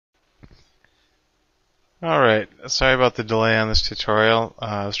Alright, sorry about the delay on this tutorial.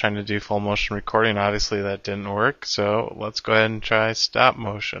 I was trying to do full motion recording. Obviously that didn't work, so let's go ahead and try stop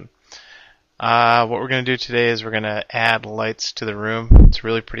motion. What we're going to do today is we're going to add lights to the room. It's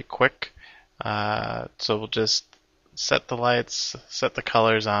really pretty quick. So we'll just set the lights, set the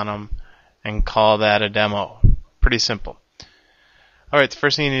colors on them, and call that a demo. Pretty simple. Alright, the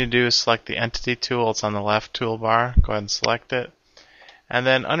first thing you need to do is select the Entity tool. It's on the left toolbar. Go ahead and select it. And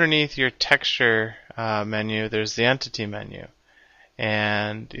then underneath your texture menu, there's the Entity menu.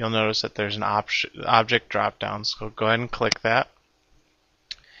 And you'll notice that there's an object drop down. So go ahead and click that.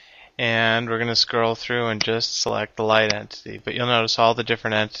 And we're going to scroll through and just select the light entity. But you'll notice all the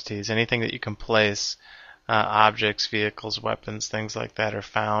different entities, anything that you can place, objects, vehicles, weapons, things like that are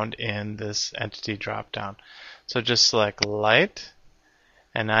found in this entity drop down. So just select light.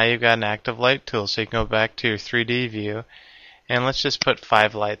 And now you've got an active light tool. So you can go back to your 3D view. And let's just put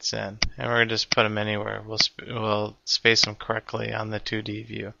 5 lights in. And we're going to just put them anywhere. We'll space them correctly on the 2D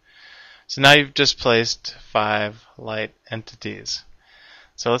view. So now you've just placed 5 light entities.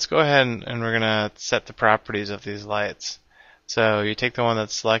 So let's go ahead and we're going to set the properties of these lights. So you take the one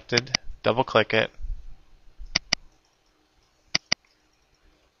that's selected, double click it.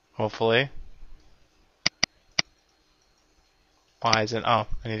 Hopefully. Why isn't, oh,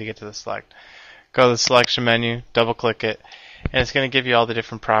 I need to get to the select. Go to the selection menu, double click it, and it's going to give you all the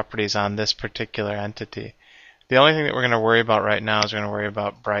different properties on this particular entity. The only thing that we're going to worry about right now is we're going to worry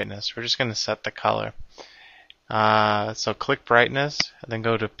about brightness. We're just going to set the color. So click brightness, and then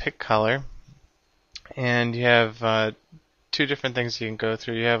go to pick color, and you have 2 different things you can go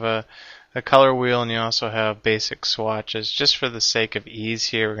through. You have a color wheel, and you also have basic swatches. Just for the sake of ease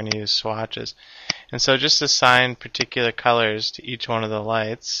here, we're going to use swatches. And so just assign particular colors to each one of the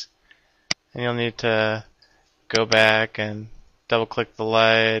lights. And you'll need to go back and double click the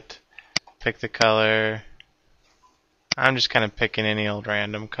light, pick the color. I'm just kind of picking any old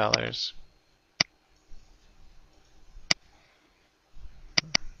random colors.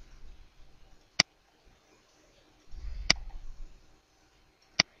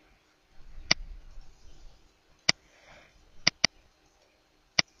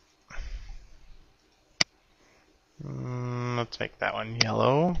 Let's make that one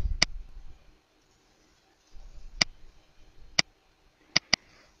yellow.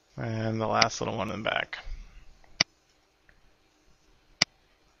 And the last little one in the back.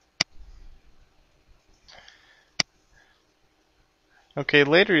 Okay,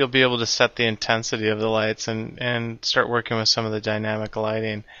 later you'll be able to set the intensity of the lights and start working with some of the dynamic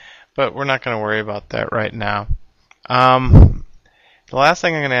lighting, but we're not going to worry about that right now. The last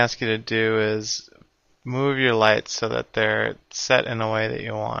thing I'm going to ask you to do is move your lights so that they're set in a way that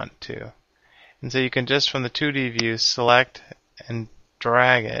you want to. And so you can just from the 2D view select and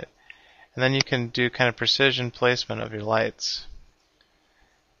drag it, and then you can do kind of precision placement of your lights.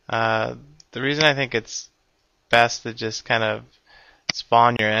 The reason I think it's best to just kind of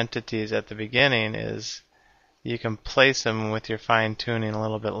spawn your entities at the beginning is you can place them with your fine tuning a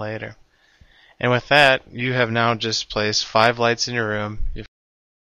little bit later. And with that, you have now just placed 5 lights in your room. You've